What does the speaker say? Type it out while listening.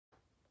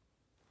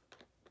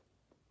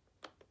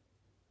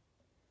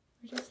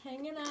We're just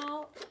hanging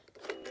out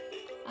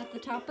at the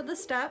top of the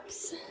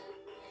steps.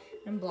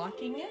 I'm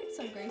blocking it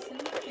so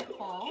Greyson can't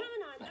fall.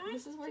 But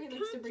this is where he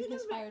likes to bring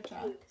his fire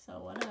truck, so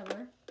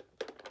whatever.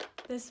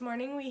 This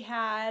morning we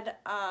had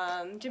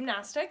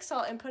gymnastics, so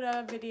I'll input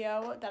a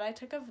video that I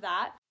took of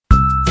that.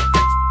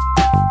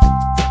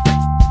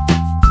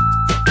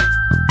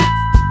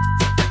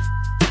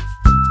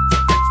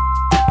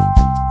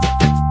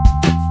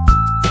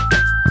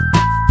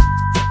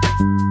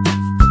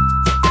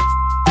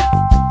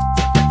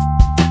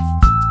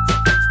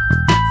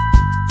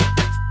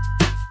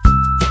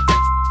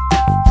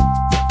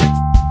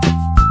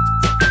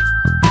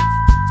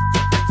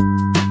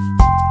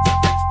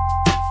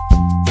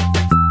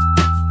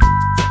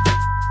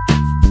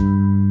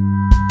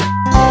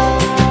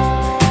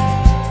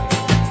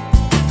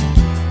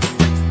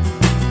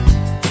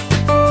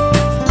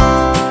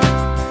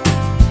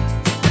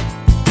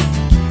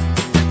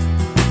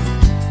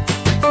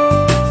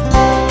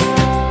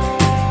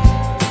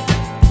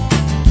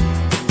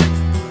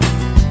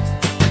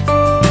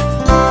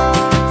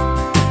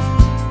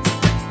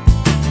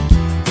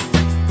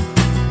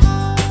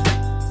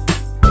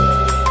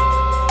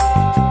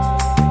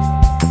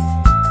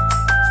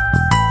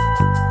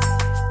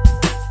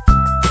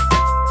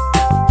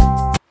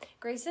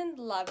 Greyson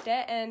loved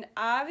it, and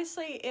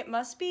obviously it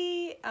must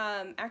be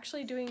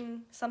actually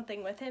doing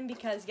something with him,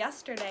 because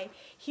yesterday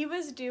he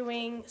was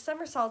doing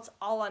somersaults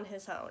all on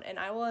his own, and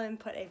I will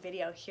input a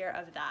video here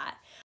of that.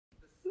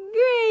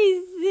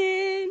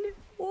 Greyson!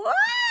 Wow!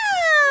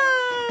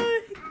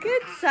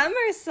 Good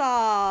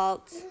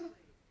somersault!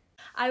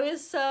 I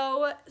was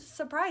so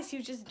surprised. He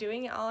was just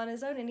doing it all on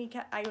his own,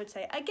 and I would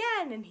say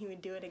again, and he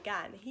would do it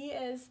again. He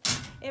is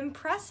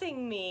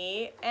impressing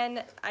me,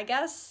 and I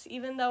guess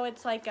even though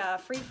it's like a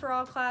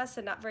free-for-all class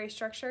and not very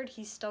structured,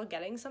 he's still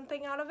getting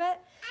something out of it.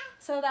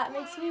 So that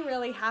makes me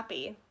really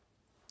happy.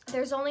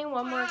 There's only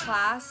one more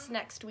class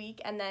next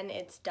week, and then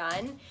it's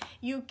done.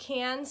 You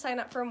can sign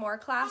up for more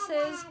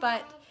classes,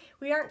 but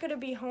we aren't going to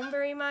be home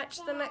very much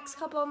the next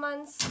couple of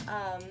months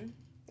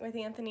with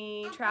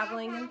Anthony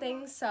traveling and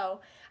things,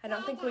 so I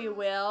don't think we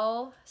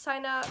will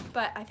sign up,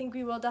 but I think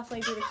we will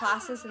definitely do the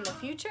classes in the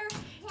future,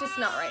 just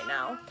not right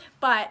now.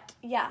 But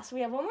yeah, so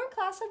we have one more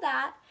class of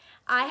that.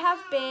 I have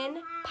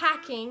been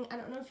packing. I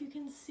don't know if you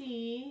can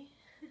see.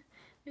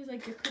 There's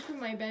like a clip in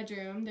my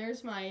bedroom.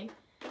 There's my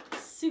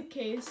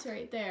suitcase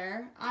right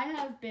there. I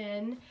have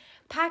been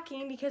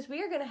packing because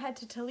we are going to head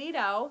to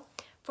Toledo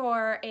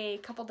for a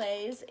couple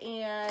days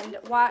and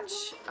watch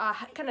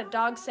kind of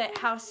dog sit,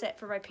 house sit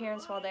for my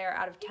parents while they're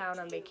out of town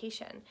on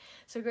vacation.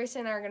 So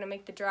Greyson and I are going to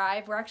make the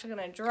drive. We're actually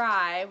going to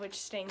drive, which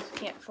stinks, we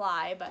can't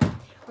fly, but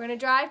we're going to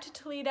drive to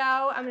Toledo.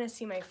 I'm going to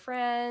see my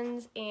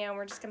friends, and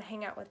we're just going to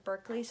hang out with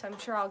Berkeley, so I'm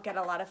sure I'll get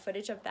a lot of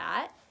footage of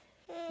that.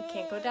 We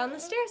can't go down the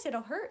stairs,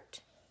 it'll hurt.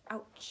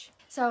 Ouch.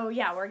 So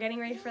yeah, we're getting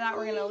ready for that.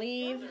 We're going to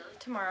leave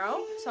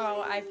tomorrow.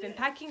 So I've been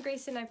packing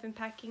Greyson, I've been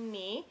packing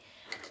me.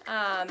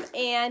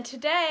 And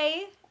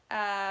today,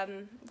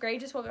 Gray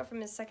just woke up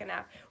from his second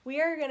nap. We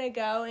are going to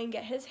go and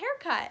get his hair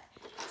cut.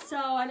 So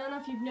I don't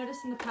know if you've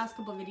noticed in the past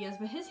couple videos,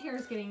 but his hair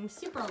is getting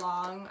super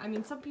long. I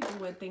mean, some people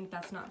would think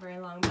that's not very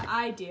long, but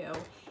I do.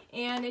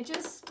 And it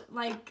just,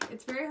 like,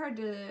 it's very hard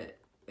to,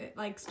 it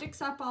like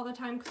sticks up all the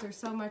time because there's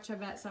so much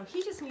of it. So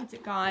he just needs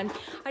it gone.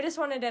 I just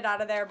wanted it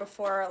out of there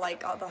before,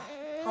 like, all the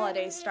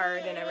holidays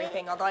start and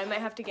everything, although I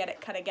might have to get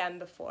it cut again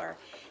before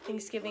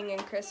Thanksgiving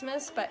and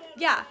Christmas. But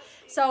yeah,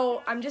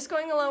 so I'm just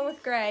going along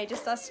with Gray,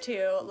 just us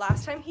two.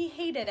 Last time he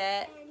hated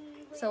it,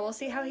 so we'll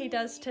see how he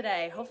does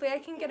today. Hopefully I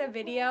can get a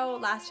video.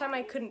 Last time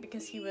I couldn't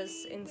because he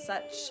was in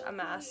such a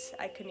mess,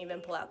 I couldn't even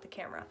pull out the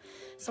camera.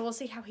 So we'll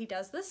see how he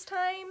does this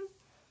time.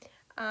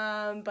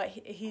 But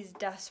he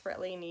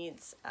desperately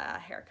needs a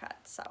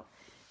haircut, so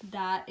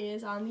that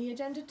is on the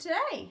agenda today.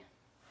 Can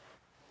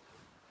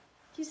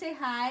you say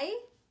hi?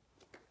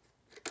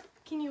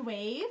 Can you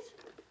wave?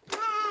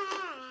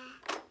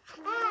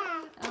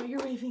 Oh,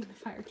 you're waving the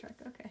fire truck.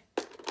 Okay.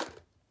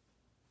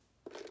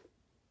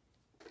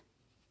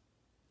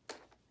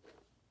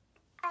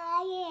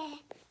 Yeah.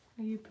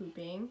 Are you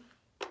pooping?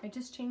 I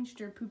just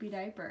changed your poopy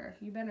diaper.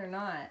 You better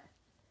not.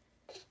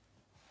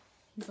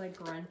 He's like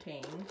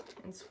grunting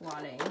and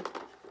squatting.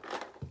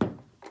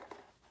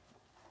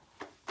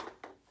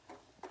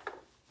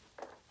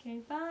 Okay,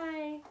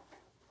 bye.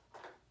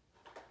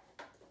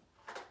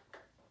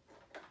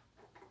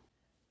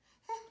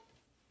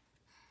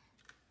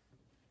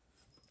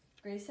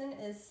 Greyson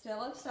is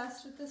still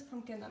obsessed with this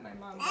pumpkin that my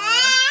mom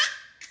got.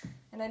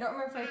 And I don't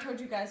remember if I told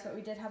you guys, but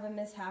we did have a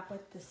mishap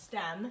with the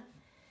stem.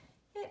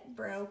 It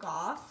broke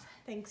off,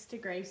 thanks to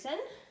Greyson.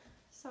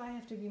 So I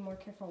have to be more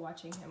careful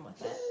watching him with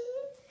it.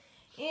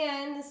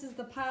 And this is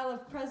the pile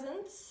of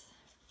presents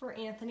for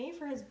Anthony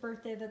for his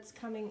birthday that's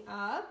coming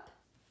up.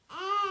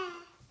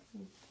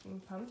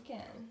 And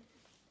pumpkin.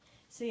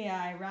 So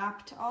yeah, I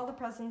wrapped all the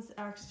presents.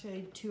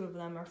 Actually, 2 of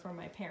them are for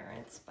my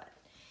parents, but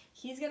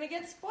he's gonna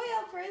get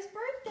spoiled for his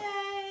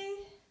birthday.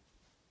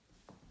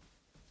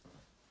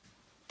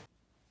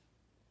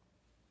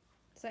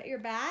 Is that your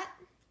bat?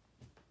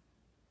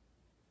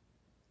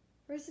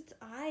 Where's its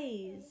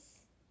eyes?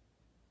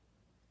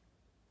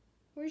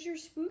 Where's your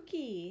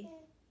spooky?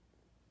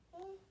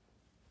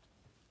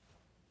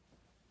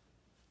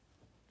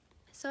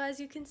 So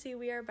as you can see,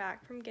 we are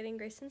back from getting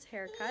Grayson's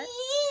haircut.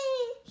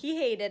 He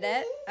hated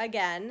it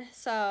again.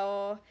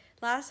 So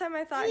last time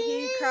I thought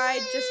he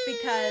cried just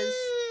because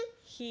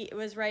he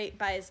was right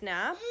by his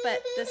nap,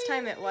 but this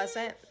time it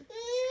wasn't.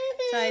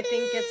 So I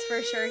think it's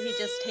for sure he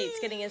just hates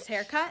getting his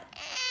hair cut,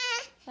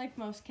 like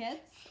most kids.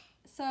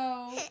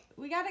 So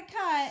we got it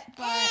cut,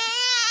 but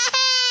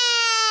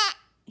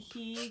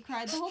he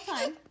cried the whole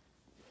time.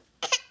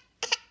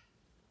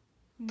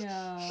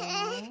 No.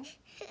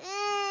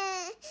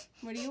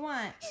 What do you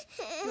want?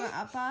 You want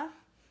Appa?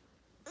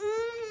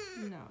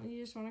 No, you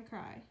just want to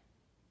cry.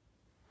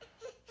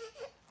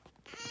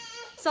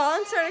 So I'll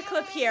insert a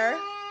clip here.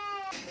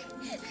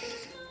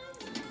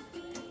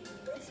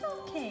 It's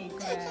okay,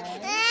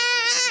 Greg.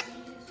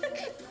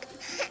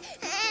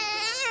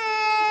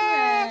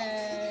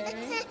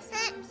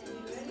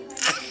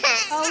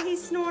 Oh,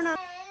 he's snoring on.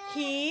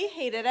 He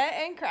hated it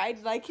and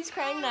cried like he's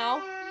crying now.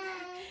 I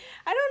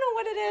don't know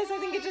what it is. I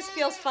think it just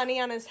feels funny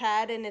on his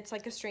head and it's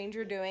like a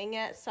stranger doing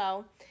it.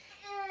 So,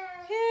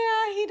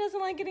 yeah, he doesn't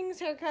like getting his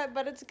hair cut,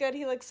 but it's good.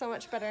 He looks so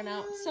much better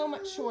now. So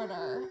much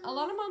shorter. A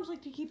lot of moms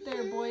like to keep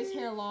their boys'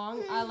 hair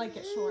long. I like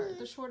it short.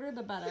 The shorter,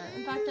 the better.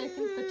 In fact, I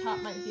think the top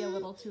might be a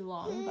little too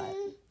long, but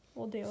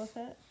we'll deal with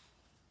it.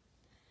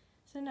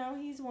 So now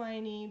he's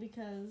whiny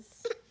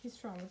because he's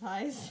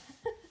traumatized.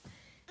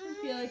 And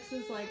Felix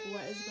is like,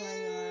 what is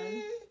going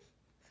on?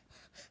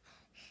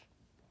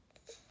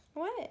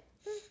 What?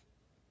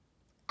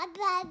 A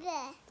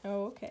baby.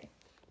 Oh, okay.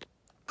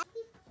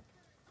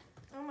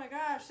 Oh my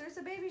gosh, there's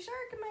a baby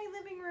shark in my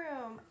living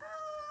room.